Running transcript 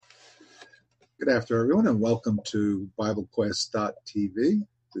Good afternoon, everyone, and welcome to BibleQuest.tv.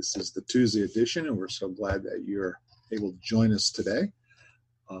 This is the Tuesday edition, and we're so glad that you're able to join us today.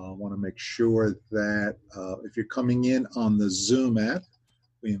 I want to make sure that if you're coming in on the Zoom app,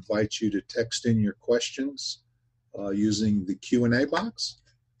 we invite you to text in your questions using the Q&A box.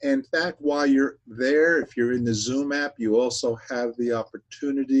 In fact, while you're there, if you're in the Zoom app, you also have the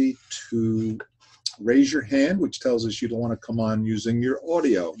opportunity to raise your hand, which tells us you don't want to come on using your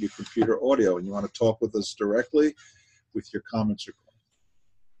audio, your computer audio, and you want to talk with us directly with your comments or questions.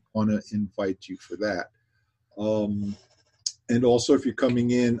 I want to invite you for that. And also, if you're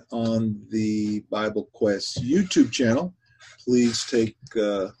coming in on the Bible Quest YouTube channel, please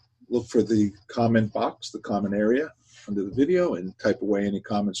look for the comment box, the comment area under the video, and type away any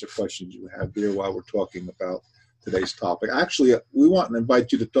comments or questions you have there while we're talking about today's topic. Actually, we want to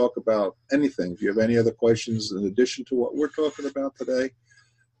invite you to talk about anything. If you have any other questions in addition to what we're talking about today,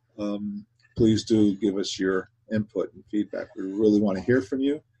 please do give us your input and feedback. We really want to hear from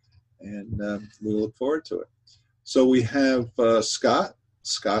you, and we look forward to it. So we have Scott.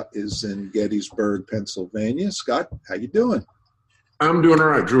 Scott is in Gettysburg, Pennsylvania. Scott, how you doing? I'm doing all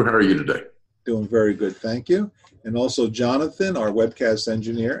right. Drew, how are you today? Doing very good, thank you. And also Jonathan, our webcast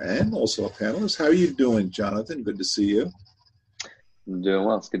engineer, and also a panelist. How are you doing, Jonathan? Good to see you. I'm doing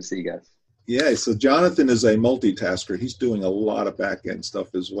well. It's good to see you guys. Yeah, so Jonathan is a multitasker. He's doing a lot of back-end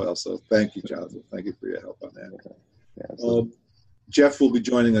stuff as well. So thank you, Jonathan. Thank you for your help on that. Yeah, Jeff will be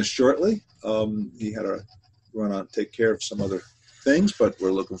joining us shortly. He had to run on, take care of some other things, but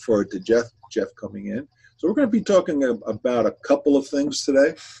we're looking forward to Jeff coming in. So we're going to be talking about a couple of things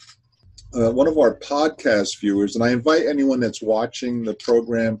today. One of our podcast viewers, and I invite anyone that's watching the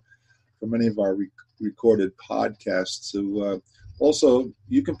program from any of our recorded podcasts to also,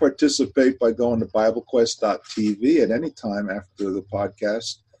 you can participate by going to BibleQuest.tv at any time after the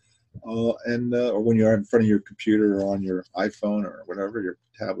podcast, or when you're in front of your computer or on your iPhone or whatever, your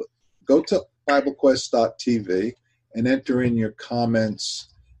tablet. Go to BibleQuest.tv and enter in your comments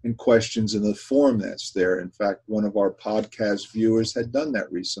and questions in the form that's there. In fact, one of our podcast viewers had done that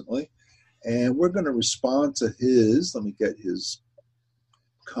recently. And we're going to respond to his, let me get his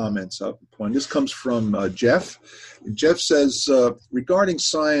comments up. This comes from Jeff. Jeff says, regarding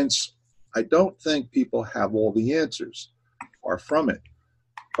science, I don't think people have all the answers. Far from it.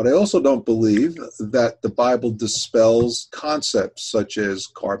 But I also don't believe that the Bible dispels concepts such as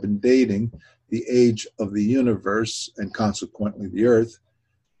carbon dating, the age of the universe, and consequently the earth,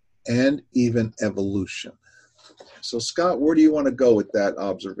 and even evolution. So, Scott, where do you want to go with that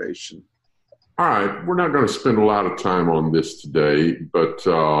observation? All right, we're not going to spend a lot of time on this today, but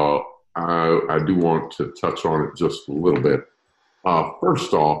I do want to touch on it just a little bit.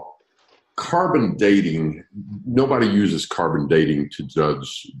 First off, carbon dating, nobody uses carbon dating to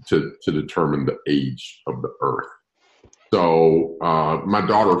determine the age of the earth. So my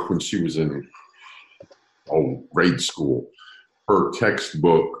daughter, when she was in grade school, her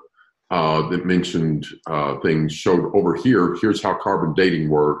textbook that mentioned things showed over here, here's how carbon dating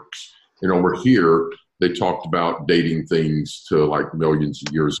works. And over here, they talked about dating things to like millions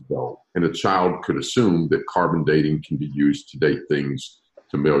of years ago. And a child could assume that carbon dating can be used to date things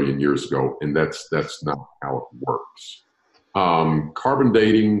to a million years ago. And that's not how it works. Carbon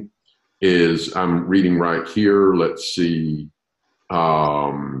dating is, I'm reading right here, let's see.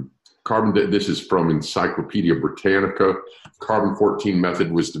 This is from Encyclopedia Britannica. Carbon-14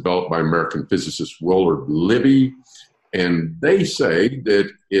 method was developed by American physicist Willard Libby. And they say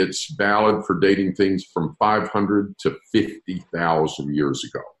that it's valid for dating things from 500 to 50,000 years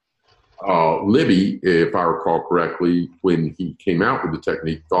ago. Libby, if I recall correctly, when he came out with the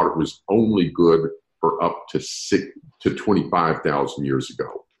technique, thought it was only good for up to 25,000 years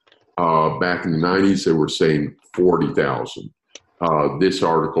ago. Back in the 90s, they were saying 40,000. This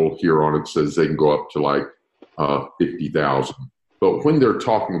article here on it says they can go up to like 50,000. But when they're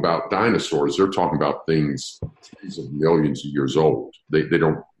talking about dinosaurs, they're talking about things tens of millions of years old. They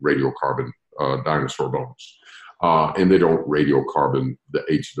don't radiocarbon dinosaur bones. And they don't radiocarbon the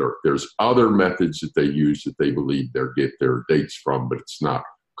age of the earth. There's other methods that they use that they believe they get their dates from, but it's not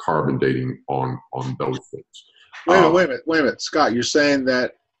carbon dating on those things. Wait a minute. Scott, you're saying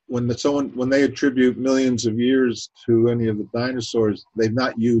that when they attribute millions of years to any of the dinosaurs, they've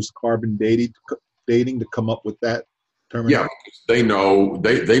not used carbon dating to come up with that? Yeah, they know,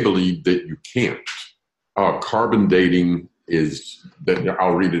 they believe that you can't. Carbon dating is,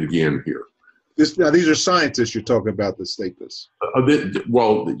 I'll read it again here. These are scientists you're talking about that state this.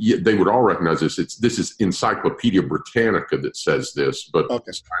 They would all recognize this. This is Encyclopedia Britannica that says this, but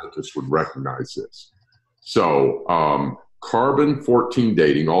scientists would recognize this. So Carbon-14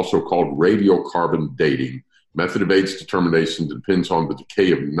 dating, also called radiocarbon dating, method of age determination depends on the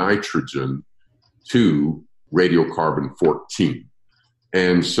decay of nitrogen to radiocarbon-14.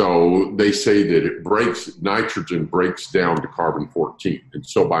 And so they say that nitrogen breaks down to carbon-14. And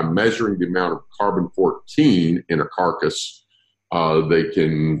so by measuring the amount of carbon-14 in a carcass, they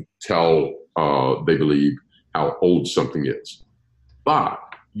can tell, they believe, how old something is. But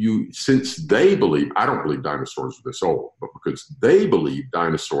since they believe, I don't believe dinosaurs are this old, but because they believe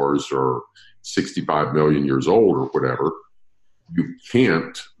dinosaurs are 65 million years old or whatever, you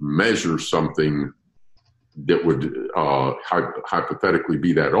can't measure something that would hypothetically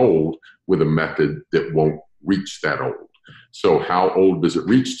be that old with a method that won't reach that old. So how old does it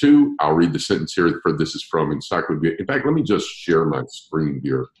reach to? I'll read the sentence here. This is from Encyclopedia. In fact, let me just share my screen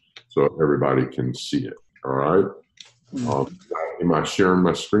here so everybody can see it. All right. Am I sharing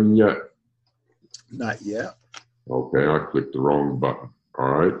my screen yet? Not yet. Okay, I clicked the wrong button. All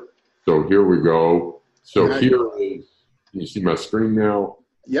right. So here we go. So here is, can you see my screen now?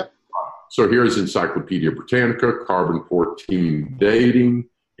 Yep. So here's Encyclopedia Britannica, carbon-14 dating.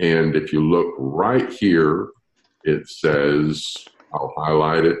 And if you look right here, it says, I'll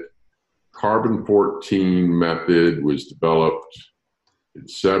highlight it, carbon-14 method was developed,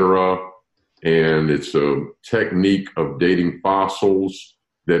 etc. And it's a technique of dating fossils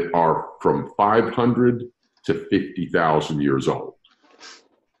that are from 500 to 50,000 years old.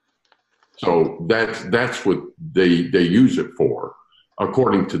 So that's what they use it for,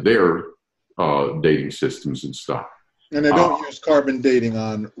 according to their dating systems and stuff. And they don't use carbon dating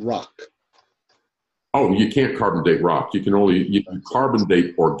on rock. Oh, you can't carbon date rock. You can carbon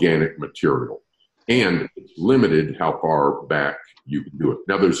date organic material. And it's limited how far back you can do it.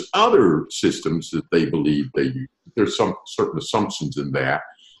 Now, there's other systems that they believe they use. There's some certain assumptions in that.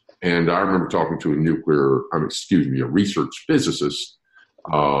 And I remember talking to a research physicist,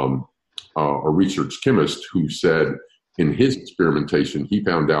 a research chemist who said in his experimentation, he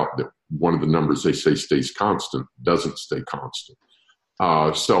found out that one of the numbers they say stays constant doesn't stay constant.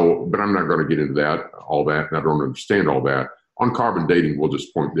 But I'm not going to get into all that, and I don't understand all that. On carbon dating, we'll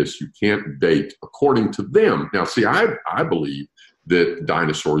just point this. You can't date according to them. Now, see, I believe that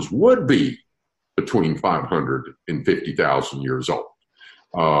dinosaurs would be between 500 and 50,000 years old.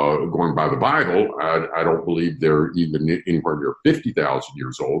 Going by the Bible, I don't believe they're even anywhere near 50,000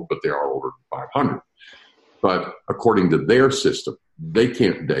 years old, but they are older than 500. But according to their system, they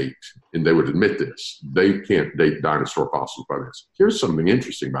can't date, and they would admit this, they can't date dinosaur fossils by this. Here's something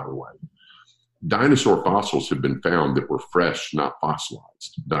interesting, by the way. Dinosaur fossils have been found that were fresh, not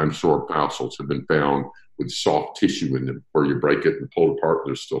fossilized. Dinosaur fossils have been found with soft tissue in them, where you break it and pull it apart,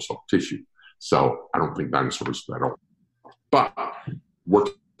 there's still soft tissue. So I don't think dinosaurs are that old. But we're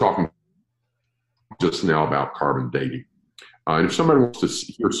talking just now about carbon dating. And if somebody wants to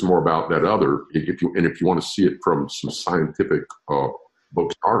hear some more about that if you want to see it from some scientific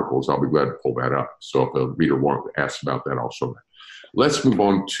books, articles, I'll be glad to pull that up. So if a reader wants to ask about that, I'll show that. Let's move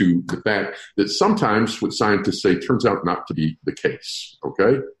on to the fact that sometimes what scientists say turns out not to be the case.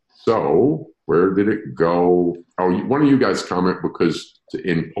 Okay? So where did it go? Oh, one of you guys comment, because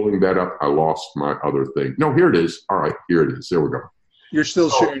in pulling that up, I lost my other thing. No, here it is. All right, here it is. There we go. You're still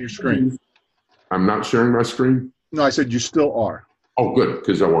sharing your screen. I'm not sharing my screen? No, I said you still are. Oh, good,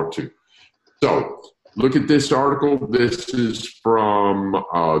 because I want to. So look at this article. This is from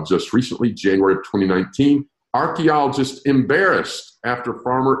just recently, January of 2019. Archaeologist embarrassed after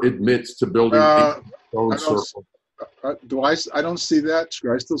farmer admits to building a stone circle. I don't see that.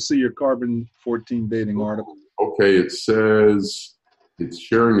 I still see your carbon-14 dating article. Okay, it says it's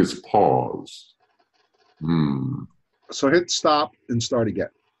sharing is paused. So hit stop and start again.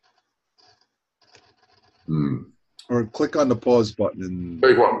 Or click on the pause button. And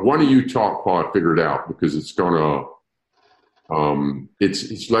tell you what, one of you talk while I figure it out, because it's gonna.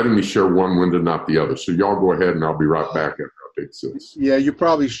 It's letting me share one window, not the other. So y'all go ahead, and I'll be right back after I fix this. Yeah, you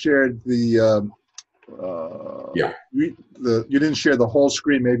probably shared the. You didn't share the whole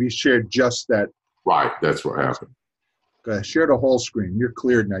screen. Maybe you shared just that. Right, that's what happened. Okay, share the whole screen. You're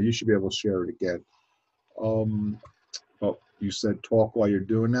cleared now. You should be able to share it again. You said talk while you're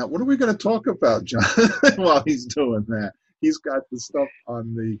doing that. What are we going to talk about, John, while he's doing that? He's got the stuff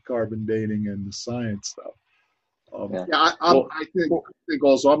on the carbon dating and the science stuff. I think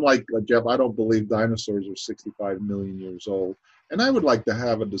also, I'm like Jeff, I don't believe dinosaurs are 65 million years old. And I would like to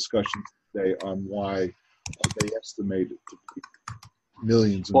have a discussion today on why they estimate it to be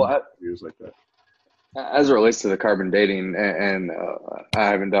millions of years like that. As it relates to the carbon dating, and I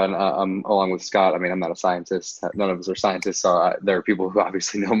haven't done, along with Scott, I mean, I'm not a scientist. None of us are scientists. So there are people who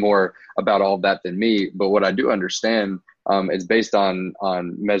obviously know more about all of that than me. But what I do understand It's based on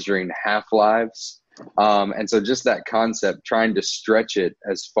measuring half-lives. And so just that concept, trying to stretch it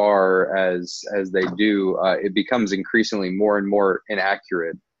as far as they do, it becomes increasingly more and more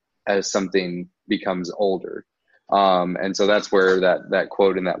inaccurate as something becomes older. And so that's where that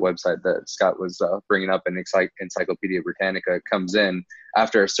quote in that website that Scott was bringing up in Encyclopedia Britannica comes in.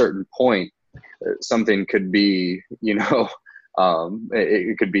 After a certain point, something could be,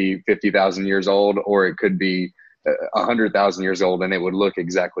 it could be 50,000 years old, or it could be 100,000 years old, and it would look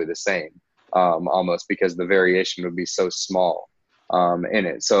exactly the same, almost, because the variation would be so small in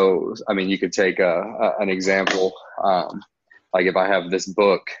it. So, I mean, you could take an example, like if I have this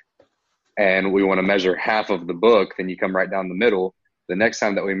book and we want to measure half of the book, then you come right down the middle. The next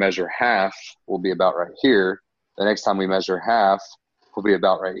time that we measure half will be about right here. The next time we measure half will be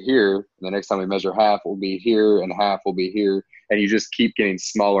about right here. And the next time we measure half will be here, and half will be here. And you just keep getting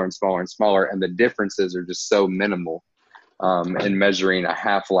smaller and smaller and smaller. And the differences are just so minimal in measuring a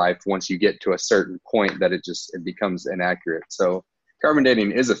half-life once you get to a certain point that it becomes inaccurate. So carbon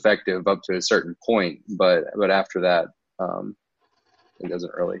dating is effective up to a certain point, but after that, it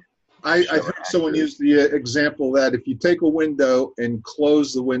doesn't really. I heard someone use the example that if you take a window and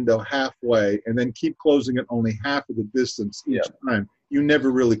close the window halfway and then keep closing it only half of the distance each time, you never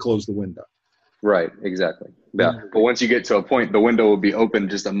really close the window. Right, exactly. Yeah. But once you get to a point, the window will be open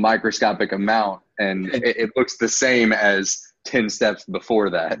just a microscopic amount, and it looks the same as 10 steps before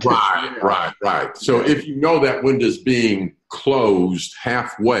that. Right. So if you know that window's being closed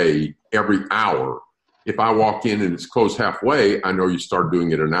halfway every hour, if I walk in and it's closed halfway, I know you started doing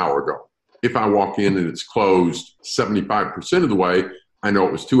it an hour ago. If I walk in and it's closed 75% of the way, I know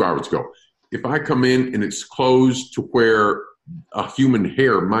it was 2 hours ago. If I come in and it's closed to where a human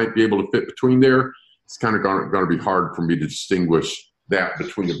hair might be able to fit between there, it's kind of going to be hard for me to distinguish that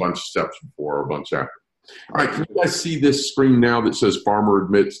between a bunch of steps before or a bunch after. All right, can you guys see this screen now that says farmer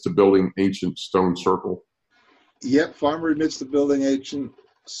admits to building ancient stone circle? Yep, farmer admits to building ancient.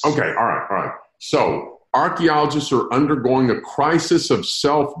 Okay, all right. So archaeologists are undergoing a crisis of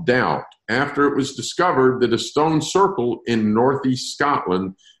self-doubt after it was discovered that a stone circle in northeast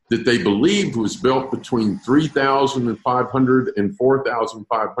Scotland that they believed was built between 3,500 and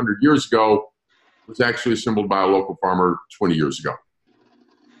 4,500 years ago was actually assembled by a local farmer 20 years ago.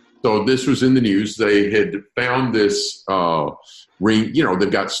 So this was in the news. They had found this ring,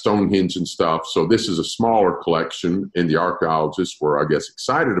 they've got Stonehenge and stuff. So this is a smaller collection, and the archaeologists were, I guess,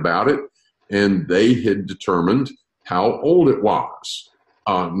 excited about it. And they had determined how old it was,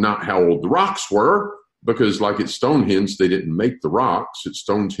 not how old the rocks were, because like at Stonehenge, they didn't make the rocks. At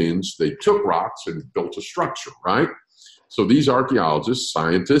Stonehenge, they took rocks and built a structure, right? So these archaeologists,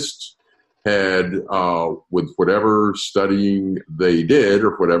 scientists, had, with whatever studying they did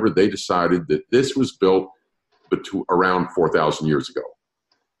or whatever, they decided that this was built around 4,000 years ago.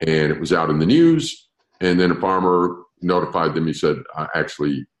 And it was out in the news, and then a farmer notified them. He said,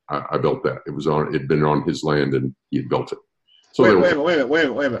 I built that. It'd been on his land, and he had built it. So wait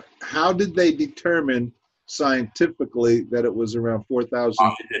a minute. How did they determine scientifically that it was around 4,000?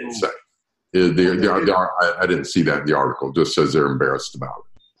 It didn't say. I didn't see that in the article. It just says they're embarrassed about it.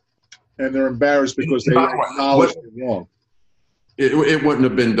 And they're embarrassed because they acknowledged it wrong. It wouldn't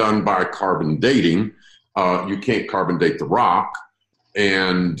have been done by carbon dating. You can't carbon date the rock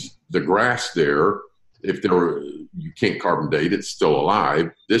and the grass there. You can't carbon date, it's still alive.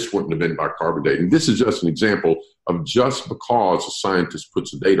 This wouldn't have been by carbon dating. This is just an example of just because a scientist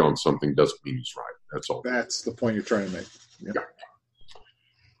puts a date on something doesn't mean he's right. That's all. That's the point you're trying to make. Yep. Yeah.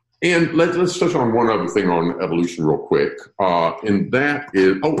 And let's touch on one other thing on evolution real quick. And that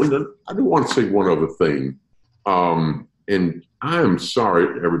is, I do want to say one other thing. And I am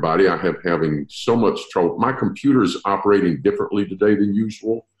sorry, everybody, I have having so much trouble. My computer is operating differently today than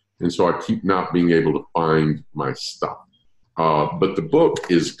usual. And so I keep not being able to find my stuff. But the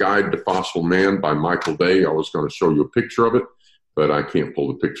book is Guide to Fossil Man by Michael Day. I was going to show you a picture of it, but I can't pull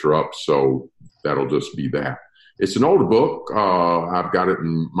the picture up, so that'll just be that. It's an older book. I've got it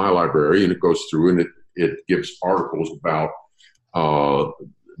in my library, and it goes through, and it gives articles about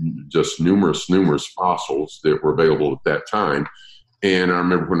just numerous fossils that were available at that time. And I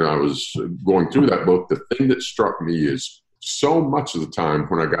remember when I was going through that book, the thing that struck me is so much of the time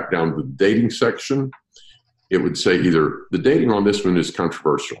when I got down to the dating section, it would say either the dating on this one is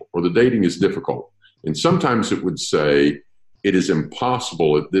controversial or the dating is difficult. And sometimes it would say it is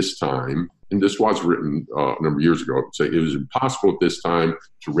impossible at this time. And this was written a number of years ago. It would say it was impossible at this time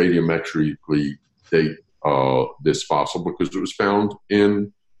to radiometrically date this fossil because it was found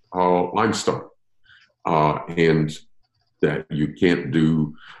in limestone. And that you can't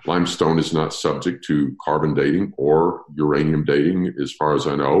do. Limestone is not subject to carbon dating or uranium dating, as far as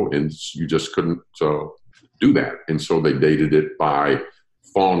I know, and you just couldn't do that. And so they dated it by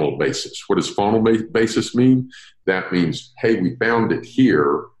faunal basis. What does faunal basis mean? That means, hey, we found it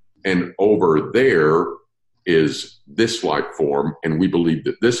here, and over there is this life form, and we believe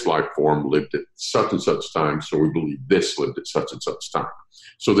that this life form lived at such and such time, so we believe this lived at such and such time.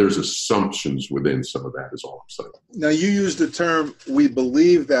 So there's assumptions within some of that, is all I'm saying. Now, you use the term, we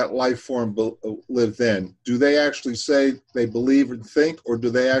believe that life form lived then. Do they actually say they believe and think, or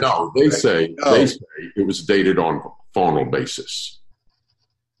do they actually? No, they say it was dated on faunal basis.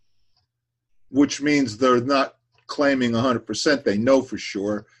 Which means they're not claiming 100%. They know for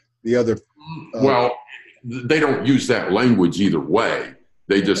sure. The other... well, they don't use that language either way.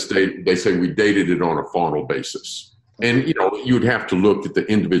 They just they say we dated it on a faunal basis. And, you'd have to look at the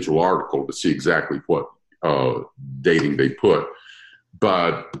individual article to see exactly what dating they put.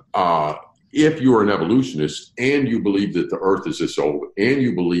 But if you're an evolutionist and you believe that the Earth is this old, and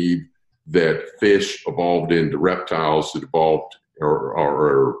you believe that fish evolved into reptiles that evolved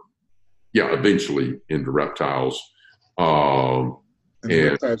eventually into reptiles, and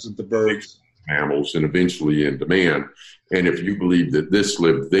reptiles into birds, mammals, and eventually into man. And if you believe that this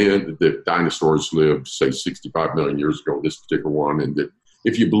lived then, that dinosaurs lived, say, 65 million years ago, this particular one, and that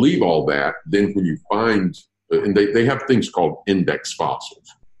if you believe all that, then when you find, and they have things called index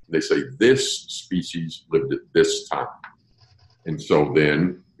fossils. They say this species lived at this time. And so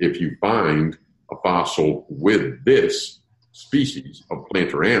then if you find a fossil with this species of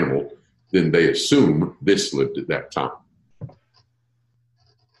plant or animal, then they assume this lived at that time.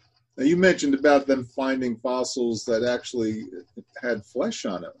 Now, you mentioned about them finding fossils that actually had flesh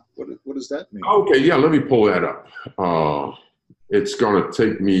on it. What does that mean? Okay, yeah, let me pull that up. It's going to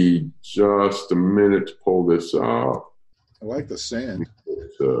take me just a minute to pull this up. I like the sand.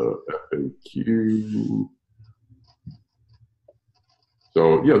 It's FAQ.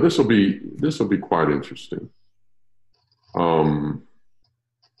 So yeah, this will be quite interesting. All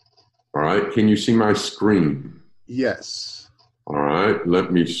right, can you see my screen? Yes. All right,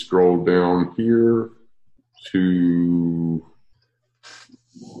 let me scroll down here to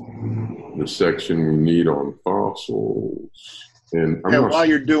the section we need on fossils. And while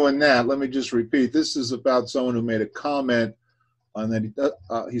you're doing that, let me just repeat. This is about someone who made a comment on that.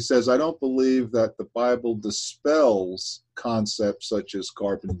 He says, I don't believe that the Bible dispels concepts such as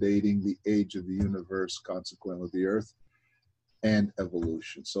carbon dating, the age of the universe, consequently the earth, and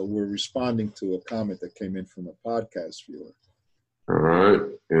evolution. So we're responding to a comment that came in from a podcast viewer. All right,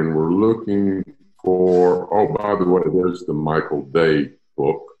 and we're looking for, by the way, there's the Michael Day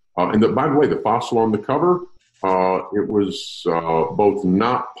book. By the way, the fossil on the cover, it was both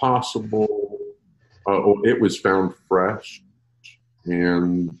not possible, it was found fresh,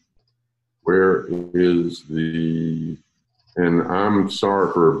 and where is and I'm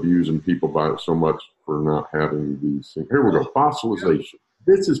sorry for abusing people by it so much for not having these things. Here we go, fossilization.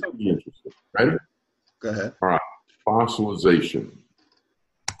 This is pretty interesting. Ready? Go ahead. All right. Fossilization.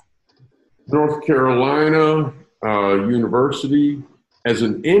 North Carolina University, as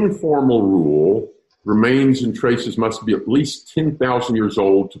an informal rule, remains and traces must be at least 10,000 years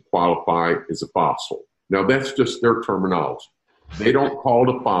old to qualify as a fossil. Now, that's just their terminology. They don't call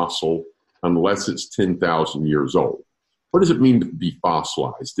it a fossil unless it's 10,000 years old. What does it mean to be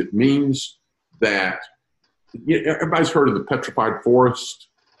fossilized? It means that everybody's heard of the petrified forest.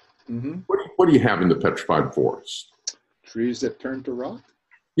 Mm-hmm. What do you have in the petrified forest? Trees that turn to rock?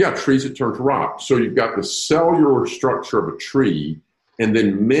 Yeah, trees that turn to rock. So you've got the cellular structure of a tree, and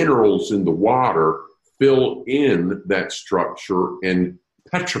then minerals in the water fill in that structure and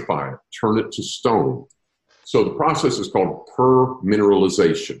petrify it, turn it to stone. So the process is called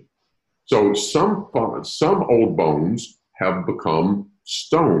permineralization. So some old bones have become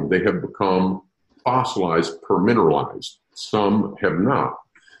stone. They have become fossilized, permineralized. Some have not.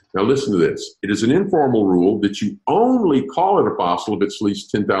 Now listen to this. It is an informal rule that you only call it a fossil if it's at least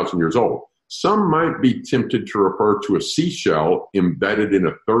 10,000 years old. Some might be tempted to refer to a seashell embedded in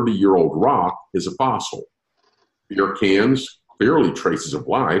a 30-year-old rock as a fossil. Beer cans, clearly traces of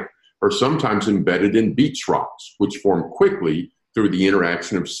life, are sometimes embedded in beach rocks, which form quickly through the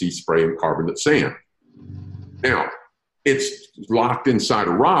interaction of sea spray and carbonate sand. Now, it's locked inside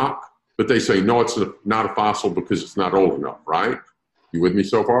a rock, but they say, no, it's not a fossil because it's not old enough, right? You with me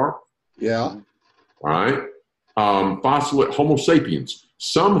so far? Yeah. All right. Fossil Homo sapiens.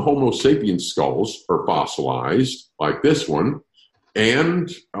 Some Homo sapiens skulls are fossilized, like this one, and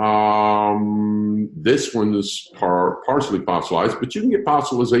this one is partially fossilized, but you can get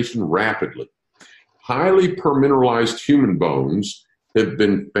fossilization rapidly. highly permineralized human bones have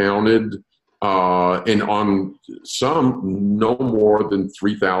been founded, and on some no more than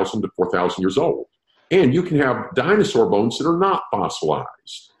 3,000 to 4,000 years old. And you can have dinosaur bones that are not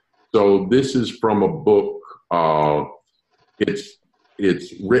fossilized. So this is from a book.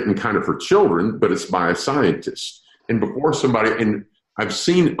 It's written kind of for children, but it's by a scientist. And before somebody, and I've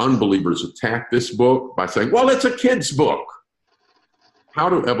seen unbelievers attack this book by saying, well, it's a kid's book. How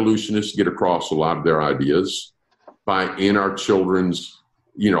do evolutionists get across a lot of their ideas? By in our children's,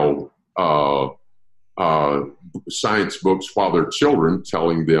 science books while they're children,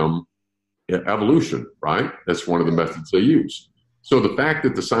 telling them evolution, right? That's one of the methods they use. So the fact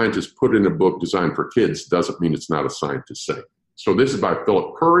that the scientists put in a book designed for kids doesn't mean it's not a scientist saying. So this is by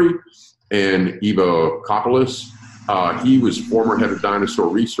Philip Currie and Eva Koppelus. He was former head of dinosaur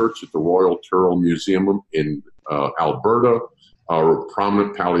research at the Royal Tyrrell Museum in Alberta, a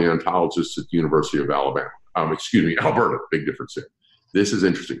prominent paleontologist at the University of Alabama. Alberta, big difference there. This is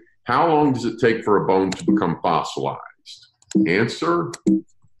interesting. How long does it take for a bone to become fossilized? Answer: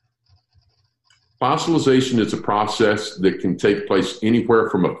 fossilization is a process that can take place anywhere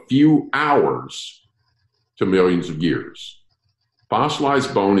from a few hours to millions of years.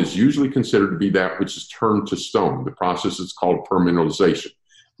 Fossilized bone is usually considered to be that which is turned to stone. The process is called permineralization.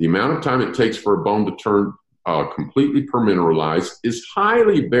 The amount of time it takes for a bone to turn completely permineralized is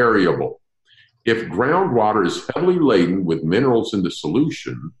highly variable. If groundwater is heavily laden with minerals in the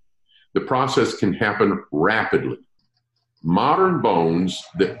solution, the process can happen rapidly. Modern bones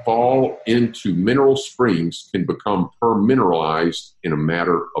that fall into mineral springs can become permineralized in a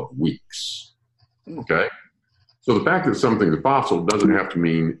matter of weeks. Okay? So the fact that something's a fossil doesn't have to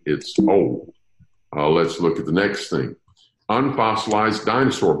mean it's old. Let's look at the next thing. Unfossilized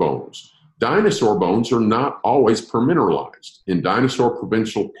dinosaur bones. Dinosaur bones are not always permineralized. In Dinosaur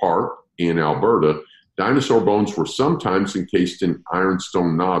Provincial Park in Alberta, dinosaur bones were sometimes encased in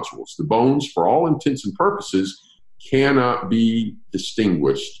ironstone nodules. The bones, for all intents and purposes, cannot be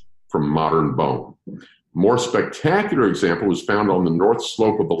distinguished from modern bone. A more spectacular example was found on the north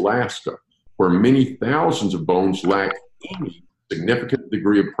slope of Alaska, where many thousands of bones lack any significant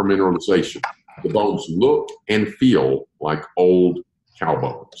degree of permineralization. The bones look and feel like old cow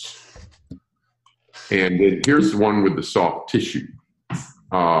bones. And then here's the one with the soft tissue.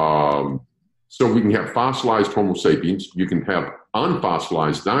 So we can have fossilized Homo sapiens. You can have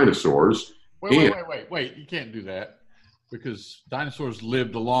unfossilized dinosaurs. Wait. You can't do that because dinosaurs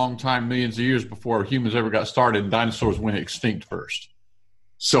lived a long time, millions of years before humans ever got started, and dinosaurs went extinct first.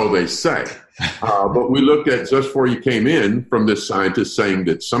 So they say. But we looked at, just before you came in, from this scientist saying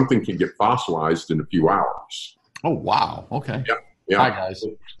that something can get fossilized in a few hours. Oh, wow. Okay. Yeah. Hi, guys.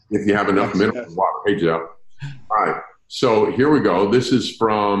 If you have enough mineral water. Hey, Jeff. All right. So here we go. This is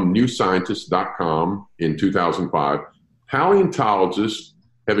from newscientist.com in 2005. Paleontologists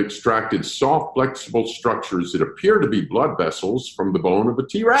have extracted soft, flexible structures that appear to be blood vessels from the bone of a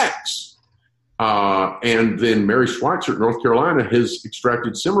T-Rex. And then Mary Schweitzer at North Carolina has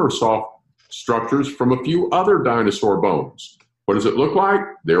extracted similar soft structures from a few other dinosaur bones. What does it look like?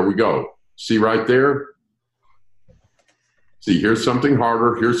 There we go. See right there? See, here's something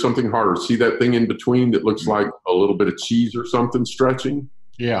harder. Here's something harder. See that thing in between that looks like a little bit of cheese or something stretching?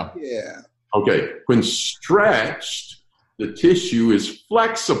 Yeah. Okay. When stretched, the tissue is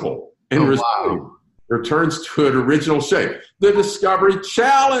flexible and returns to its original shape. The discovery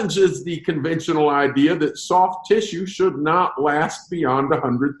challenges the conventional idea that soft tissue should not last beyond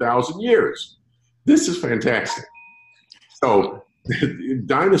 100,000 years. This is fantastic. So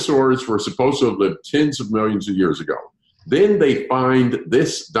dinosaurs were supposed to have lived tens of millions of years ago. Then they find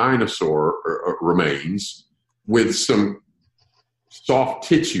this dinosaur remains with some soft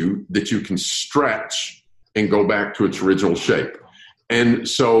tissue that you can stretch and go back to its original shape. And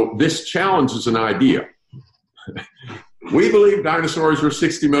so this challenges an idea. We believe dinosaurs were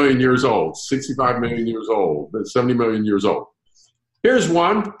 60 million years old, 65 million years old, 70 million years old. Here's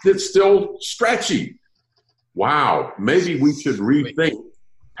one that's still stretchy. Wow, maybe we should rethink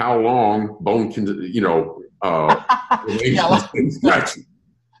how long bone can,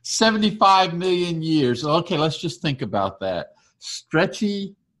 75 million years. Okay, let's just think about that.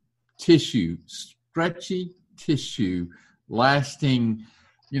 Stretchy tissue lasting,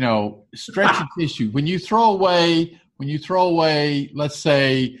 stretchy tissue. When you throw away, let's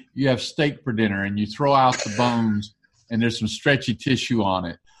say you have steak for dinner and you throw out the bones and there's some stretchy tissue on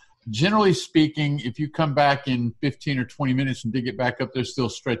it. Generally speaking, if you come back in 15 or 20 minutes and dig it back up, there's still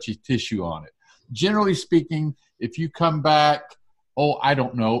stretchy tissue on it. Generally speaking, if you come back,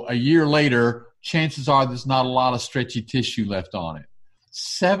 a year later, chances are there's not a lot of stretchy tissue left on it.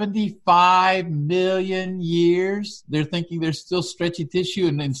 75 million years. They're thinking there's still stretchy tissue,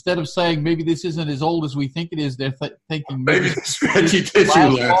 and instead of saying maybe this isn't as old as we think it is, they're thinking maybe the stretchy tissue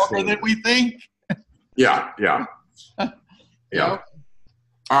lasts longer than we think. Yeah. All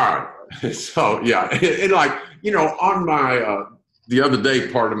right. So yeah, and like, on my the other day,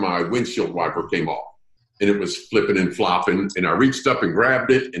 part of my windshield wiper came off, and it was flipping and flopping, and I reached up and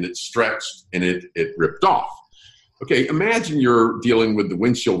grabbed it, and it stretched, and it ripped off. Okay, imagine you're dealing with the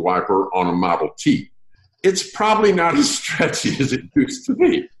windshield wiper on a Model T. It's probably not as stretchy as it used to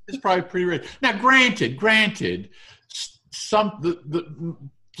be. It's probably pretty rich. Now, granted, some the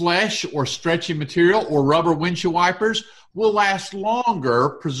flesh or stretchy material or rubber windshield wipers will last longer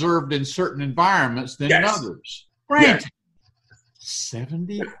preserved in certain environments than in others. Granted. Yes.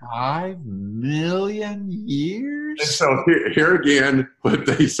 75 million years? And so here again, what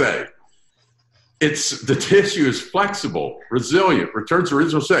they say. The tissue is flexible, resilient, returns to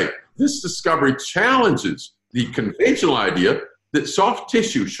original state. This discovery challenges the conventional idea that soft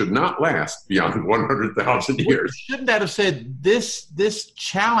tissue should not last beyond 100,000 years. Shouldn't that have said this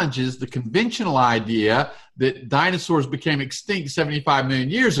challenges the conventional idea that dinosaurs became extinct 75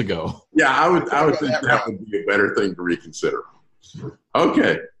 million years ago? Yeah, I would think that would be a better thing to reconsider.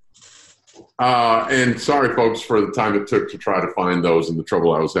 Okay. And sorry, folks, for the time it took to try to find those and the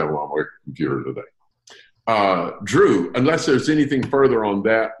trouble I was having on my computer today. Drew, unless there's anything further on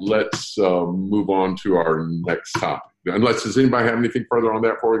that, let's move on to our next topic. Does anybody have anything further on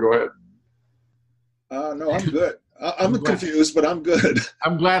that before we go ahead? No, I'm good. I'm confused, but I'm good.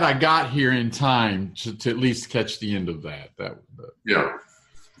 I'm glad I got here in time to at least catch the end of that. Yeah.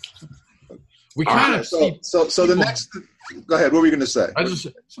 We kind of see. So the next. Go ahead. What were you going to say?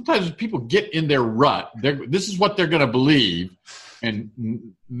 Sometimes people get in their rut. This is what they're going to believe, and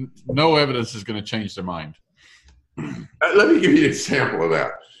no evidence is going to change their mind. Let me give you an example of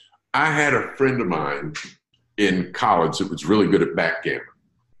that. I had a friend of mine in college that was really good at backgammon.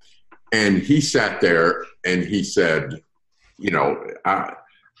 And he sat there and he said, and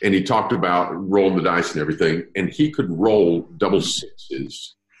he talked about rolling the dice and everything, and he could roll double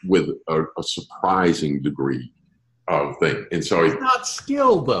sixes with a surprising degree of thing. And so it's not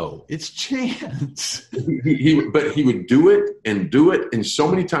skill, though. It's chance. But he would do it, and so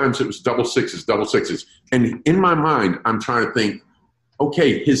many times it was double sixes. And in my mind, I'm trying to think,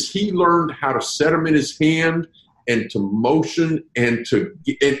 okay, has he learned how to set them in his hand and to motion and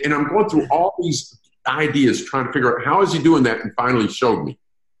I'm going through all these ideas trying to figure out how is he doing that, and finally showed me.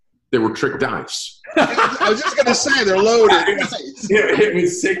 They were trick dice. I was just going to say they're loaded. It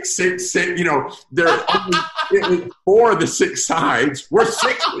was six. It was 4 of the 6 sides were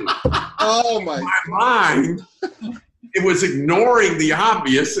 6s. Oh my! My mind, it was ignoring the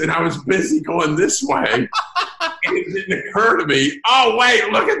obvious, and I was busy going this way. And it didn't occur to me. Oh wait!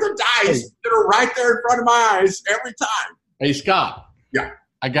 Look at the dice. They're right there in front of my eyes every time. Hey Scott. Yeah.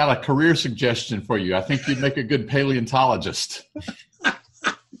 I got a career suggestion for you. I think you'd make a good paleontologist.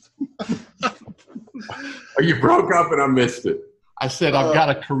 Oh, you broke up and I missed it. I said, I've got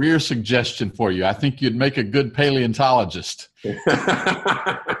a career suggestion for you. I think you'd make a good paleontologist.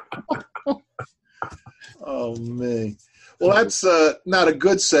 Oh, man. Well, that's not a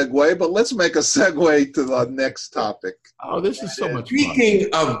good segue, but let's make a segue to the next topic. Oh, this is so much fun. Speaking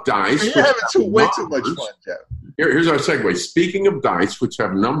of dice. You're having way too much fun, Jeff. Here's our segue. Speaking of dice, which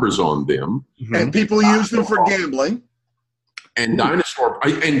have numbers on them. And people use them for gambling. And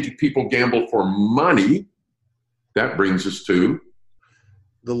and people gamble for money. That brings us to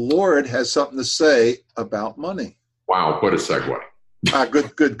the Lord has something to say about money. Wow, what a segue!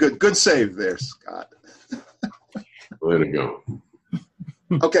 Good save there, Scott. Way to go.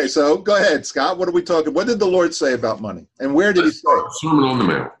 Okay, so go ahead, Scott. What are we talking? What did the Lord say about money, and where did He say it? Sermon on the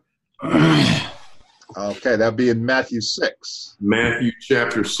Mount. Okay, that'd be in Matthew 6. Matthew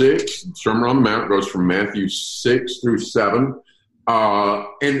chapter 6. Sermon on the Mount goes from Matthew 6 through 7.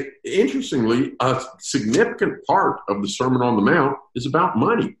 And interestingly, a significant part of the Sermon on the Mount is about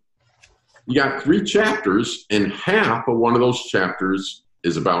money. You got 3 chapters, and half of one of those chapters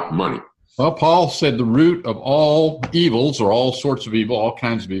is about money. Well, Paul said the root of all evils, or all sorts of evil, all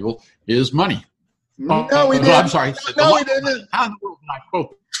kinds of evil, is money. No, he didn't. I'm sorry. No, he didn't. How in the world did I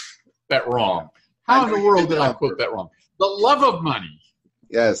quote that wrong? How in the world did I quote that wrong? The love of money.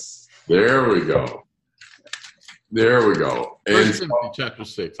 Yes. There we go. First Timothy chapter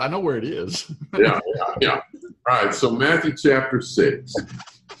 6. I know where it is. Yeah. All right, so Matthew chapter 6.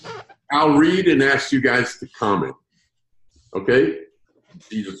 I'll read and ask you guys to comment. Okay?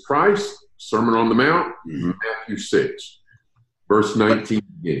 Jesus Christ, Sermon on the Mount, Matthew 6, verse 19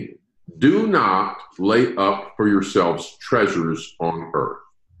 beginning. Do not lay up for yourselves treasures on earth,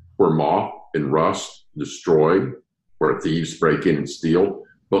 where moth and rust destroy, where thieves break in and steal,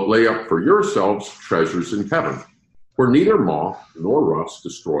 but lay up for yourselves treasures in heaven, where neither moth nor rust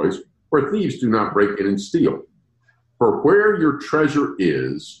destroys, where thieves do not break in and steal. For where your treasure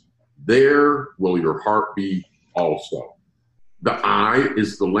is, there will your heart be also. The eye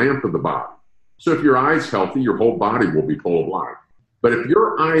is the lamp of the body. So if your eye is healthy, your whole body will be full of light. But if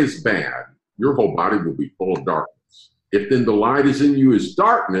your eye is bad, your whole body will be full of darkness. If then the light is in you is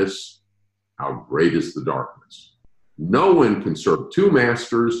darkness, how great is the darkness? No one can serve two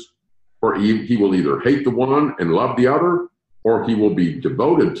masters, for he will either hate the one and love the other, or he will be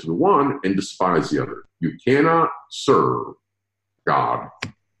devoted to the one and despise the other. You cannot serve God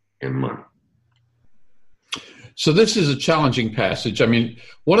and money. So this is a challenging passage. I mean,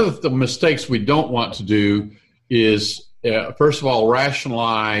 one of the mistakes we don't want to do is, first of all,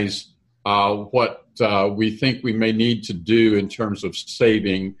 rationalize what we think we may need to do in terms of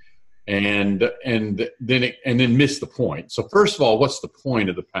saving, and then miss the point. So first of all, what's the point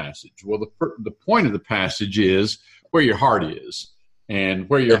of the passage? Well, the point of the passage is where your heart is, and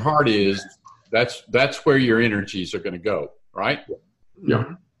where your heart is, that's where your energies are going to go, right? Yeah.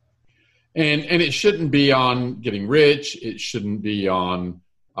 And it shouldn't be on getting rich. It shouldn't be on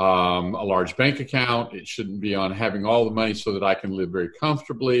a large bank account. It shouldn't be on having all the money so that I can live very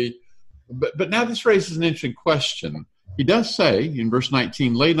comfortably. But now this raises an interesting question. He does say in verse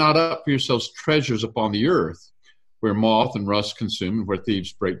 19, lay not up for yourselves treasures upon the earth, where moth and rust consume, and where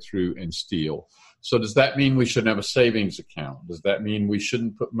thieves break through and steal. So does that mean we shouldn't have a savings account? Does that mean we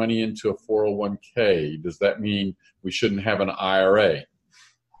shouldn't put money into a 401k? Does that mean we shouldn't have an IRA?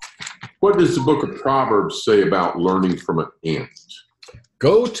 What does the book of Proverbs say about learning from an ant?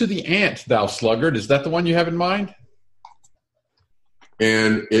 Go to the ant, thou sluggard. Is that the one you have in mind?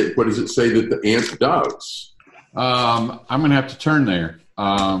 And what does it say that the ant does? I'm going to have to turn there.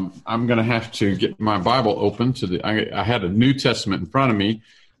 I'm going to have to get my Bible open to I had a New Testament in front of me.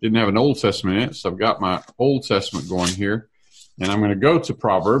 Didn't have an Old Testament in it, so I've got my Old Testament going here. And I'm going to go to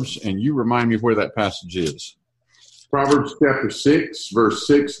Proverbs, and you remind me where that passage is. Proverbs chapter 6, verse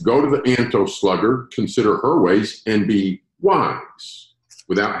 6, go to the ant, O sluggard, consider her ways, and be wise.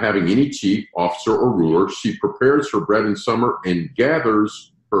 Without having any chief, officer, or ruler, she prepares her bread in summer and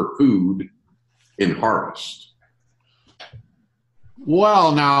gathers her food in harvest.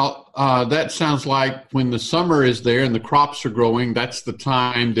 Well, now, that sounds like when the summer is there and the crops are growing, that's the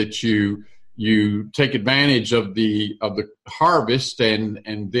time that you take advantage of the harvest, and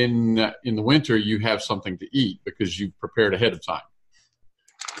then in the winter you have something to eat because you've prepared ahead of time.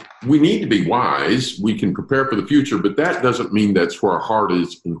 We need to be wise. We can prepare for the future, but that doesn't mean that's where our heart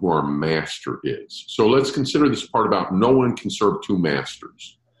is and who our master is. So let's consider this part about no one can serve two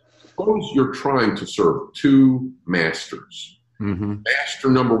masters. Suppose you're trying to serve two masters. Mm-hmm. Master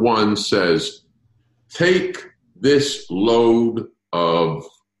number one says, take this load of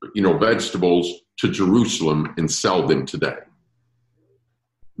vegetables to Jerusalem and sell them today.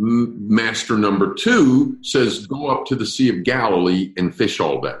 Master number two says, go up to the Sea of Galilee and fish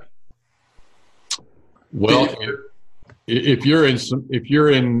all day. Well, if you're in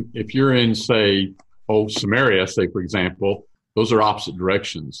say, Samaria, say for example, those are opposite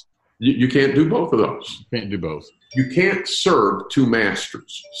directions. You can't do both of those. You can't do both. You can't serve two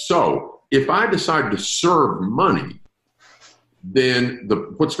masters. So if I decide to serve money, then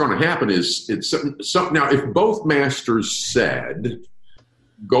what's going to happen is now if both masters said,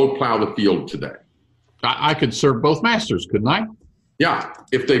 go plow the field today. I could serve both masters, couldn't I? Yeah.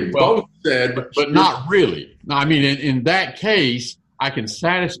 If they both said. But not really. No, I mean, in that case, I can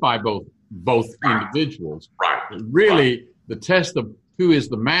satisfy both individuals. Right. But really, the test of who is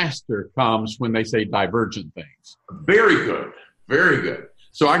the master comes when they say divergent things. Very good. Very good.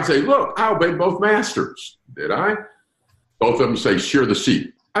 So I can say, look, I obeyed both masters. Did I? Both of them say, shear the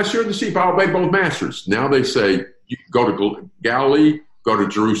sheep. I sheared the sheep. I obeyed both masters. Now they say, you go to Galilee, go to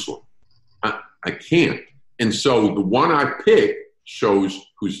Jerusalem. I can't. And so the one I pick shows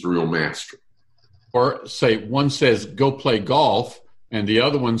who's the real master. Or say one says, go play golf, and the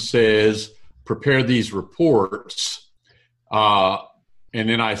other one says, prepare these reports. And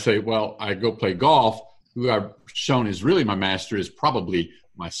then I say, well, I go play golf. Who I've shown is really my master is probably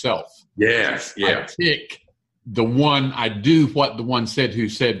myself. Yes, yes. I pick the one, I do what the one said who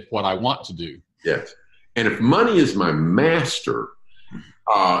said what I want to do. Yes. And if money is my master,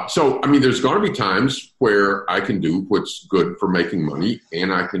 there's going to be times where I can do what's good for making money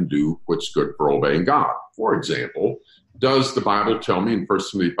and I can do what's good for obeying God. For example, does the Bible tell me in 1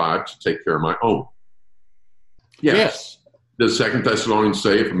 Timothy 5 to take care of my own? Yes. Does 2 Thessalonians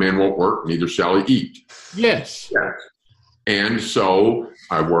say, if a man won't work, neither shall he eat? Yes. Yes. And so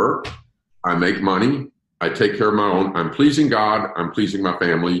I work, I make money, I take care of my own. I'm pleasing God, I'm pleasing my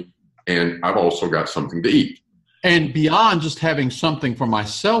family, and I've also got something to eat. And beyond just having something for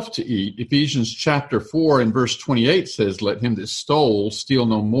myself to eat, Ephesians chapter 4 and verse 28 says, let him that stole steal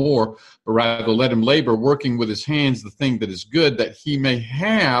no more, but rather let him labor, working with his hands the thing that is good, that he may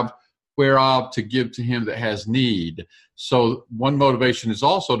have whereof to give to him that has need. So one motivation is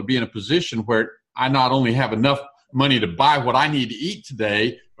also to be in a position where I not only have enough money to buy what I need to eat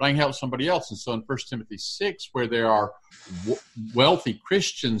today, but I can help somebody else. And so in 1 Timothy 6, where there are wealthy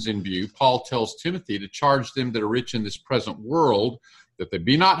Christians in view, Paul tells Timothy to charge them that are rich in this present world, that they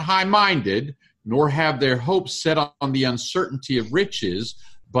be not high-minded, nor have their hopes set on the uncertainty of riches,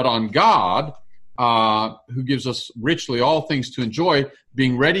 but on God, who gives us richly all things to enjoy,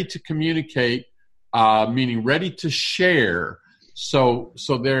 being ready to communicate, meaning ready to share. So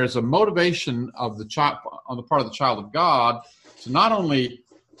there is a motivation of the child, on the part of the child of God, to not only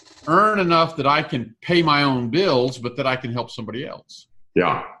earn enough that I can pay my own bills, but that I can help somebody else.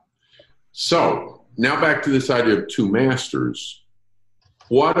 Yeah. So now back to this idea of two masters.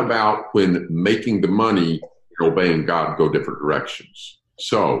 What about when making the money and obeying God go different directions?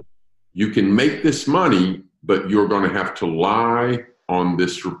 So you can make this money, but you're going to have to lie on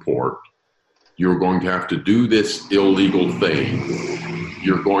this report. You're going to have to do this illegal thing.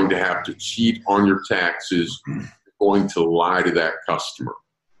 You're going to have to cheat on your taxes. You're going to lie to that customer.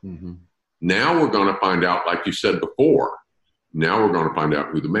 Mm-hmm. Now we're going to find out, like you said before, now we're going to find out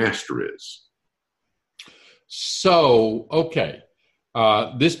who the master is. So, okay.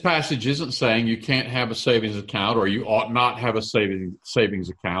 This passage isn't saying you can't have a savings account or you ought not have a savings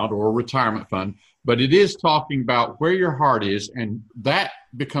account or a retirement fund, but it is talking about where your heart is, and that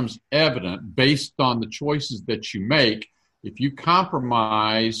becomes evident based on the choices that you make. If you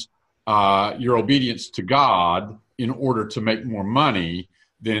compromise your obedience to God in order to make more money,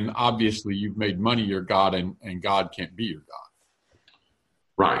 then obviously you've made money your God, and God can't be your God.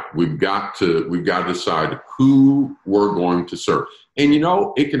 Right. We've got to decide who we're going to serve. And,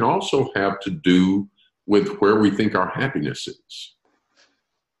 it can also have to do with where we think our happiness is.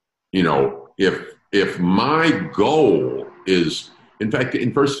 If my goal is, in fact,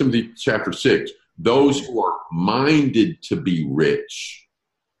 in 1 Timothy chapter 6, those who are minded to be rich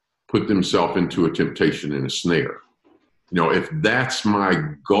put themselves into a temptation and a snare. If that's my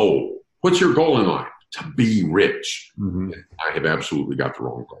goal, what's your goal in life? To be rich. Mm-hmm. I have absolutely got the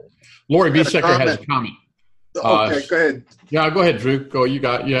wrong goal. Lori Biesecker has a comment. Okay, go ahead. Yeah, go ahead, Drew. Go. You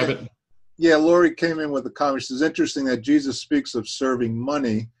have it. Yeah, Lori came in with a comment. It's interesting that Jesus speaks of serving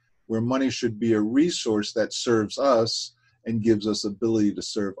money, where money should be a resource that serves us and gives us ability to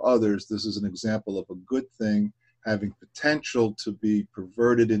serve others. This is an example of a good thing having potential to be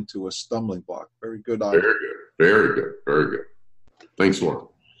perverted into a stumbling block. Very good. Very good. Very good. Very good. Thanks, Laura.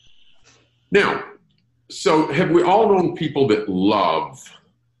 Now, so have we all known people that love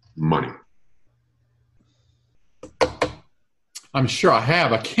money? I'm sure I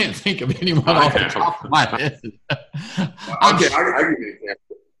have. I can't think of anyone off the top of my head. Okay, I'll give you an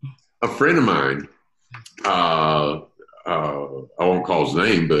example. A friend of mine, I won't call his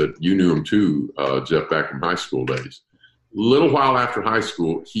name, but you knew him too, Jeff, back in high school days. A little while after high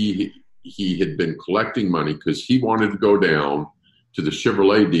school, he had been collecting money because he wanted to go down to the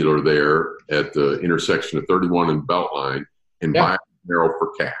Chevrolet dealer there at the intersection of 31 and Beltline and buy a Camaro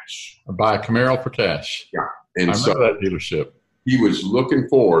for cash. Buy a Camaro for cash. Yeah. And I remember that dealership. He was looking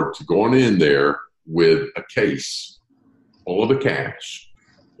forward to going in there with a case full of the cash,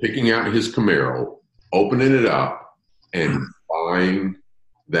 picking out his Camaro, opening it up, and buying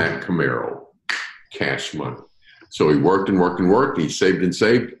that Camaro, cash money. So he worked and worked and worked. He saved and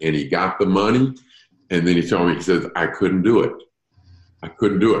saved, and he got the money. And then he told me, he says, I couldn't do it. I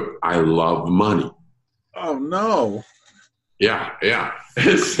couldn't do it. I love money. Oh, no. Yeah.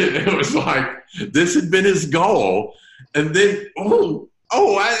 It was like, this had been his goal. And then, I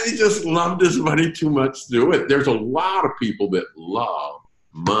just loved his money too much to do it. There's a lot of people that love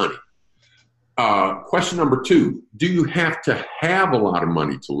money. Question number 2, do you have to have a lot of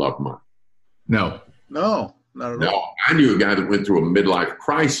money to love money? No. No, not at all. No, I knew a guy that went through a midlife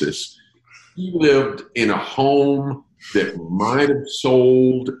crisis. He lived in a home that might have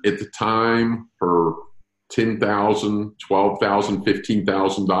sold at the time for $10,000, $12,000,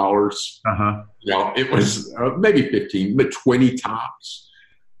 $15,000. It was maybe 15, but 20 tops.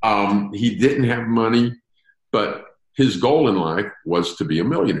 He didn't have money, but his goal in life was to be a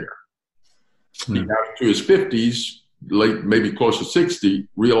millionaire. He got to his 50s, late, maybe close to 60,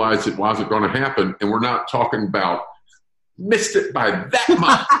 realized it wasn't going to happen. And we're not talking about missed it by that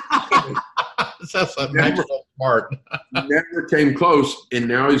much. That's a natural part. Never came close, and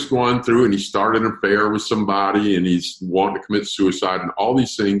now he's going through and he started an affair with somebody and he's wanting to commit suicide and all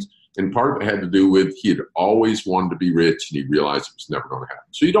these things. And part of it had to do with he had always wanted to be rich and he realized it was never going to happen.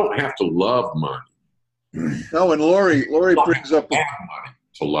 So you don't have to love money. No, and Lori brings up money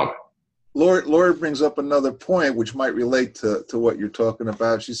to love it. Lori brings up another point which might relate to what you're talking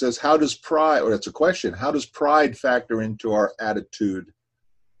about. She says, how does pride, or that's a question, how does pride factor into our attitude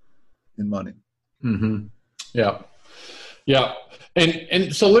in money? Mm-hmm. Yeah. Yeah.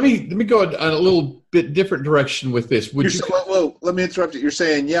 And so let me go a little bit different direction with this. Well, let me interrupt you. You're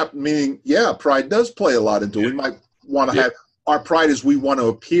saying, meaning pride does play a lot into it. We might want to have, our pride is we want to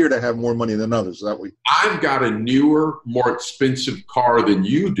appear to have more money than others. Is that we? I've got a newer, more expensive car than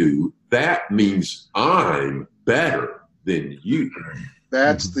you do. That means I'm better than you.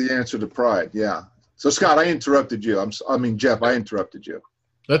 That's the answer to pride. Yeah. So Scott, I interrupted you. Jeff, I interrupted you.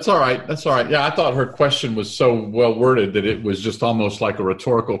 That's all right. Yeah, I thought her question was so well worded that it was just almost like a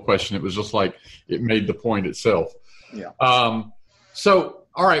rhetorical question. It was just like it made the point itself. Yeah. So,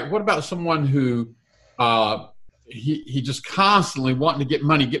 all right, what about someone who he just constantly wanting to get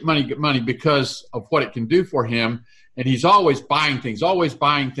money because of what it can do for him, and he's always buying things. So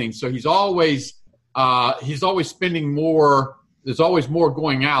he's always spending more. There's always more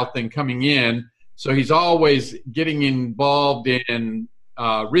going out than coming in. So he's always getting involved in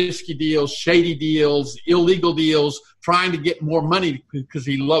risky deals, shady deals, illegal deals, trying to get more money because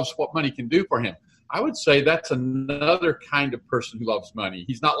he loves what money can do for him. I would say that's another kind of person who loves money.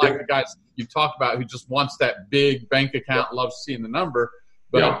 He's not like the guys you talked about who just wants that big bank account, loves seeing the number,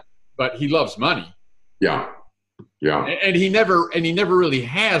 but he loves money. Yeah. Yeah. And he never really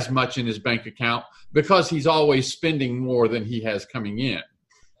has much in his bank account because he's always spending more than he has coming in.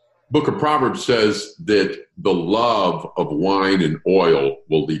 Book of Proverbs says that the love of wine and oil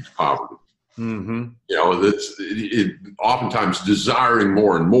will lead to poverty. Mm-hmm. You know, oftentimes desiring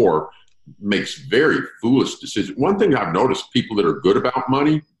more and more makes very foolish decisions. One thing I've noticed, people that are good about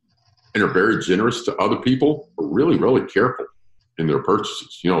money and are very generous to other people are really, really careful in their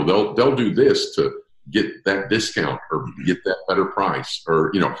purchases. You know, they'll do this to get that discount or get that better price,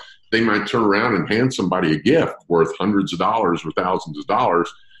 or, you know, they might turn around and hand somebody a gift worth hundreds of dollars or thousands of dollars,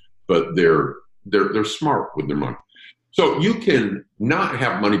 but they're smart with their money. So you can not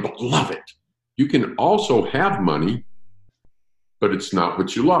have money but love it. You can also have money, but it's not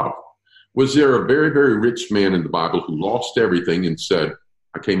what you love. Was there a very, very rich man in the Bible who lost everything and said,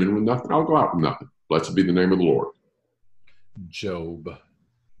 I came in with nothing, I'll go out with nothing. Blessed be the name of the Lord. Job.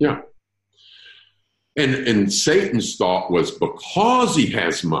 Yeah. And Satan's thought was because he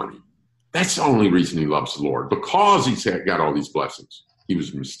has money, that's the only reason he loves the Lord, because he's got all these blessings. He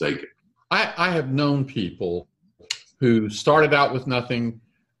was mistaken. I have known people who started out with nothing,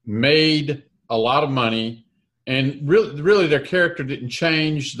 made a lot of money, and really their character didn't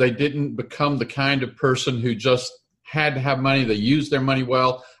change. They didn't become the kind of person who just had to have money. They used their money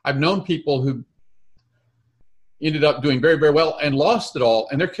well. I've known people who ended up doing very, very well and lost it all,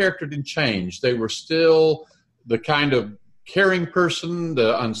 and their character didn't change. They were still the kind of caring person,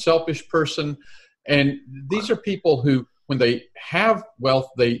 the unselfish person. And these are people who, when they have wealth,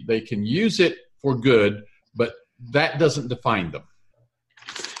 they can use it for good, but that doesn't define them.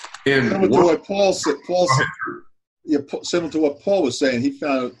 And similar to what Paul said, similar to what Paul was saying,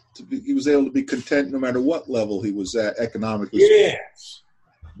 he was able to be content no matter what level he was at economically.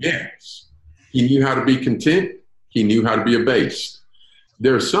 Yes. He knew how to be content. He knew how to be abased.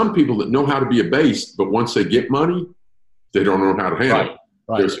 There are some people that know how to be abased, but once they get money, they don't know how to handle it.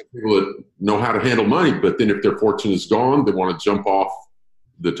 Right. There's people that know how to handle money, but then if their fortune is gone, they want to jump off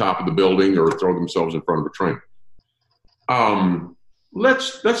the top of the building or throw themselves in front of a train.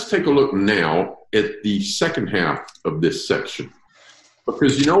 Let's take a look now at the second half of this section,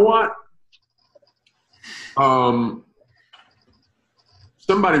 because you know what?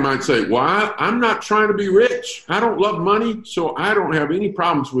 Somebody might say, well, I'm not trying to be rich. I don't love money, so I don't have any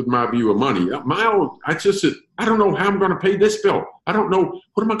problems with my view of money. I don't know how I'm going to pay this bill. I don't know,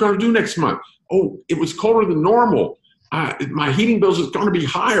 what am I going to do next month? Oh, it was colder than normal. My heating bills is going to be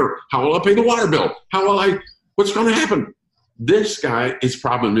higher. How will I pay the water bill? What's going to happen? This guy, his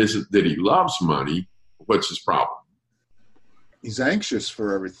problem isn't that he loves money. What's his problem? He's anxious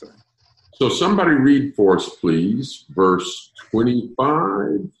for everything. So somebody read for us, please, verse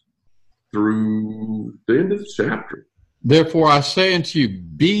 25 through the end of the chapter. Therefore, I say unto you,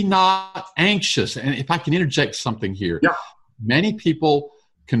 be not anxious. And if I can interject something here. Yeah. Many people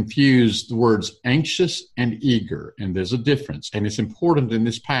confuse the words anxious and eager, and there's a difference, and it's important in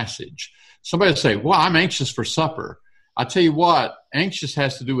this passage. Somebody will say, well, I'm anxious for supper. I tell you what, anxious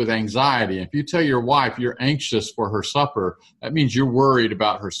has to do with anxiety. If you tell your wife you're anxious for her supper, that means you're worried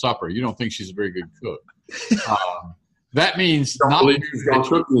about her supper. You don't think she's a very good cook. That means Don't not believe she's going to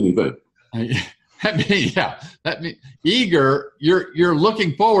cook anything. That means eager. You're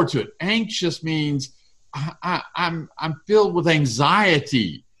looking forward to it. Anxious means I'm filled with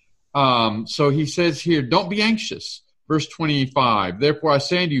anxiety. So he says here, don't be anxious. Verse 25. Therefore I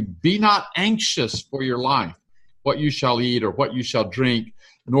say unto you, be not anxious for your life, what you shall eat or what you shall drink,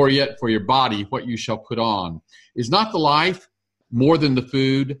 nor yet for your body, what you shall put on. Is not the life more than the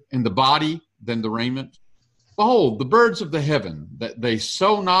food, and the body than the raiment? Behold, the birds of the heaven, that they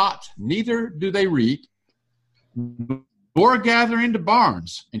sow not, neither do they reap, nor gather into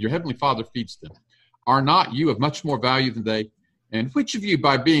barns, and your heavenly Father feeds them. Are not you of much more value than they? And which of you,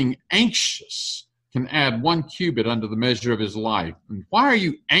 by being anxious, can add 1 cubit unto the measure of his life? And why are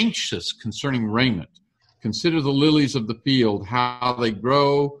you anxious concerning raiment? Consider the lilies of the field, how they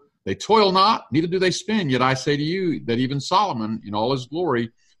grow. They toil not, neither do they spin. Yet I say to you that even Solomon, in all his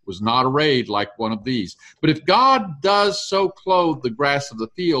glory, was not arrayed like one of these. But if God does so clothe the grass of the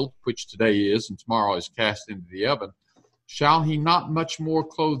field, which today is and tomorrow is cast into the oven, shall he not much more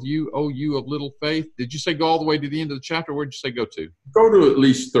clothe you, O you of little faith? Did you say go all the way to the end of the chapter? Where did you say go to? Go to at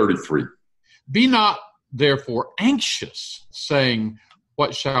least 33. Be not therefore anxious, saying,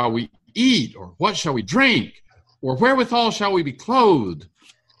 what shall we eat, or what shall we drink, or wherewithal shall we be clothed?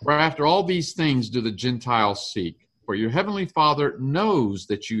 For after all these things do the Gentiles seek. For your heavenly Father knows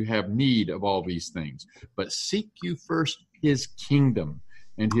that you have need of all these things. But seek you first his kingdom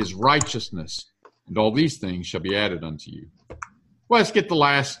and his righteousness, and all these things shall be added unto you. Well, let's get the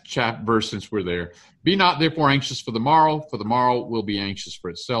last verse since we're there. Be not therefore anxious for the morrow will be anxious for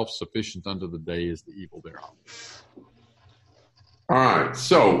itself. Sufficient unto the day is the evil thereof. All right.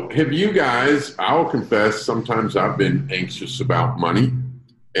 So have you guys, I'll confess, sometimes I've been anxious about money.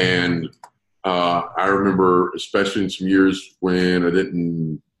 And I remember, especially in some years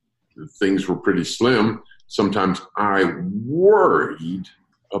when things were pretty slim, sometimes I worried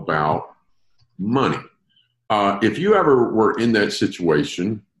about money. If you ever were in that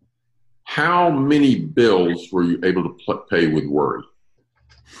situation, how many bills were you able to pay with worry?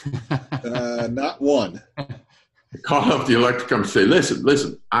 Not one. Call up the electric company and say,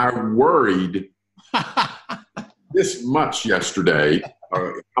 listen, I worried this much yesterday.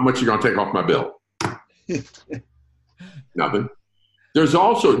 How much are you going to take off my bill? Nothing. There's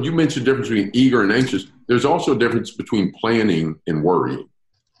also, you mentioned the difference between eager and anxious. There's also a difference between planning and worrying.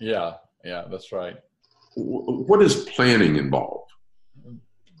 Yeah, that's right. What does planning involve?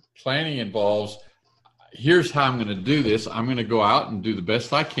 Planning involves, here's how I'm going to do this. I'm going to go out and do the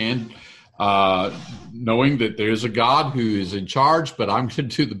best I can, knowing that there's a God who is in charge, but I'm going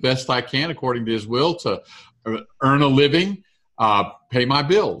to do the best I can according to his will to earn a living, pay my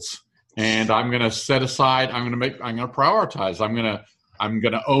bills. And I'm going to set aside, I'm going to prioritize. I'm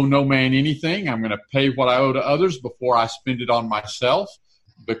going to owe no man anything. I'm going to pay what I owe to others before I spend it on myself,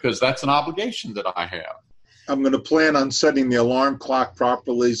 because that's an obligation that I have. I'm going to plan on setting the alarm clock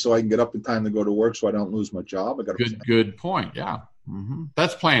properly so I can get up in time to go to work so I don't lose my job. Good point. Yeah. Mm-hmm.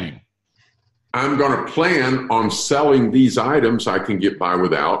 That's planning. I'm going to plan on selling these items I can get by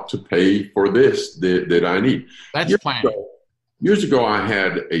without to pay for this that I need. That's planning. Years ago, I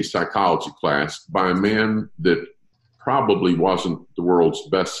had a psychology class by a man that probably wasn't the world's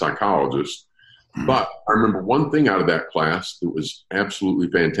best psychologist. But I remember one thing out of that class that was absolutely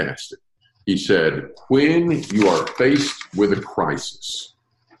fantastic. He said, when you are faced with a crisis,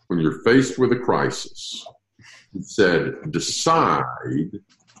 he said, decide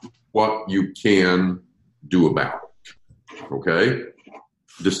what you can do about it. Okay?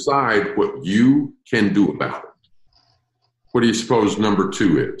 Decide what you can do about it. What do you suppose number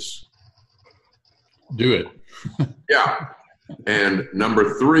 2 is? Do it. Yeah. And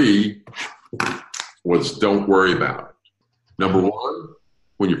number 3 was don't worry about it. Number 1,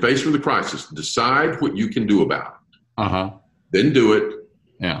 when you're faced with a crisis, decide what you can do about it. Uh-huh. Then do it.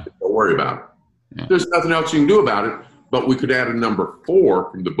 Yeah. Don't worry about it. Yeah. There's nothing else you can do about it, but we could add a number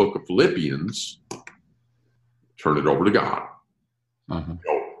 4 from the book of Philippians. Turn it over to God.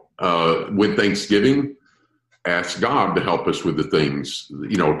 Uh-huh. With Thanksgiving, ask God to help us with the things,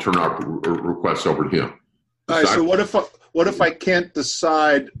 turn our requests over to him. All right, so what if I can't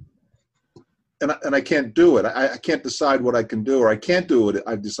decide and I can't do it? I can't decide what I can do, or I can't do what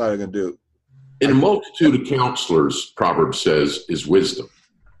I've decided I'm going to do. In a multitude of counselors, Proverbs says, is wisdom.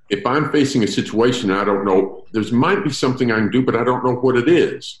 If I'm facing a situation and I don't know, there might be something I can do, but I don't know what it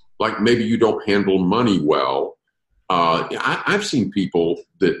is. Like maybe you don't handle money well. I've seen people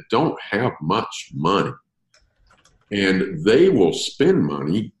that don't have much money, and they will spend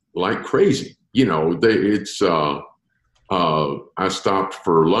money like crazy. You know, I stopped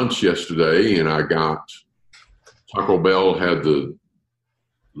for lunch yesterday, and I got Taco Bell had the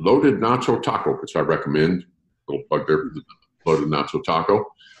loaded nacho taco, which I recommend. A little plug there for the loaded nacho taco.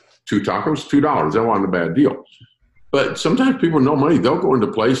 2 tacos, $2. That wasn't a bad deal. But sometimes people with no money, they'll go into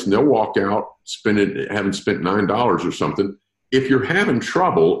a place and they'll walk out having spent $9 or something. If you're having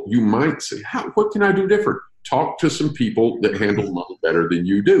trouble, you might say, what can I do different? Talk to some people that handle money better than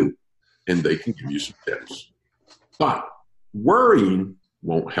you do, and they can give you some tips. But worrying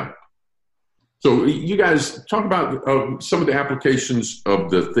won't help. So you guys talk about some of the applications of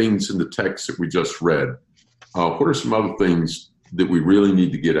the things in the text that we just read. What are some other things that we really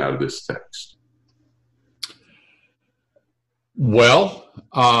need to get out of this text? Well,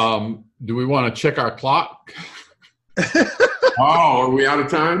 do we want to check our clock? Are we out of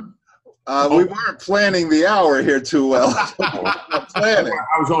time? We weren't planning the hour here too well. Planning.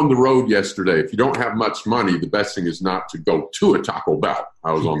 I was on the road yesterday. If you don't have much money, the best thing is not to go to a Taco Bell.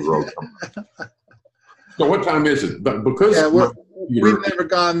 I was on the road. So what time is it? But because we've never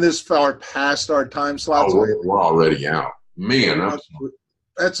gone this far past our time slots. We're already out. Man,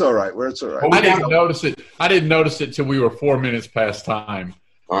 that's all right. It's all right. I didn't notice it. I didn't notice it till we were 4 minutes past time.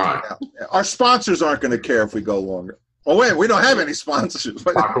 All right. Yeah. Our sponsors aren't going to care if we go longer. Oh wait, we don't have any sponsors.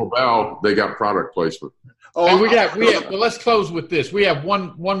 Taco Bell, they got product placement. Oh, well, let's close with this. We have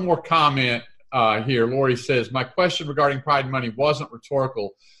one more comment here. Lori says, my question regarding pride and money wasn't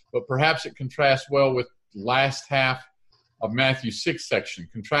rhetorical, but perhaps it contrasts well with the last half of Matthew 6 section,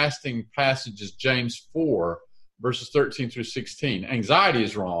 contrasting passages James 4, verses 13 through 16. Anxiety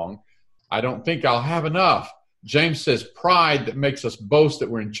is wrong. I don't think I'll have enough. James says pride that makes us boast that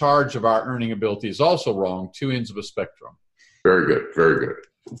we're in charge of our earning ability is also wrong. 2 ends of a spectrum. Very good. Very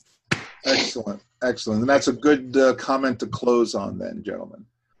good. Excellent. And that's a good comment to close on then, gentlemen.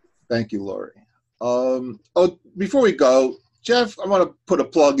 Thank you, Lori. Before we go, Jeff, I want to put a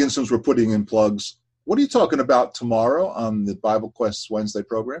plug in since we're putting in plugs. What are you talking about tomorrow on the Bible Quest Wednesday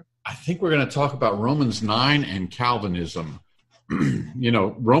program? I think we're going to talk about Romans 9 and Calvinism. You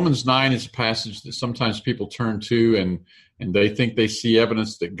know, Romans 9 is a passage that sometimes people turn to and they think they see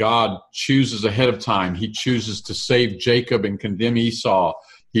evidence that God chooses ahead of time. He chooses to save Jacob and condemn Esau.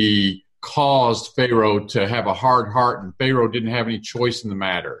 He caused Pharaoh to have a hard heart, and Pharaoh didn't have any choice in the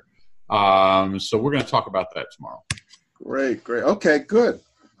matter. So we're going to talk about that tomorrow. Great. Okay, good.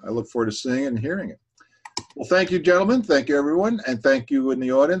 I look forward to seeing it and hearing it. Well, thank you, gentlemen. Thank you, everyone. And thank you in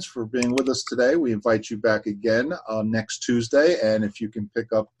the audience for being with us today. We invite you back again next Tuesday. And if you can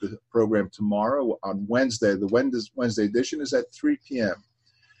pick up the program tomorrow on Wednesday, the Wednesday edition is at 3 p.m.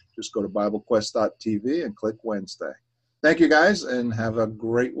 Just go to BibleQuest.tv and click Wednesday. Thank you, guys, and have a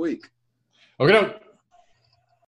great week. Okay.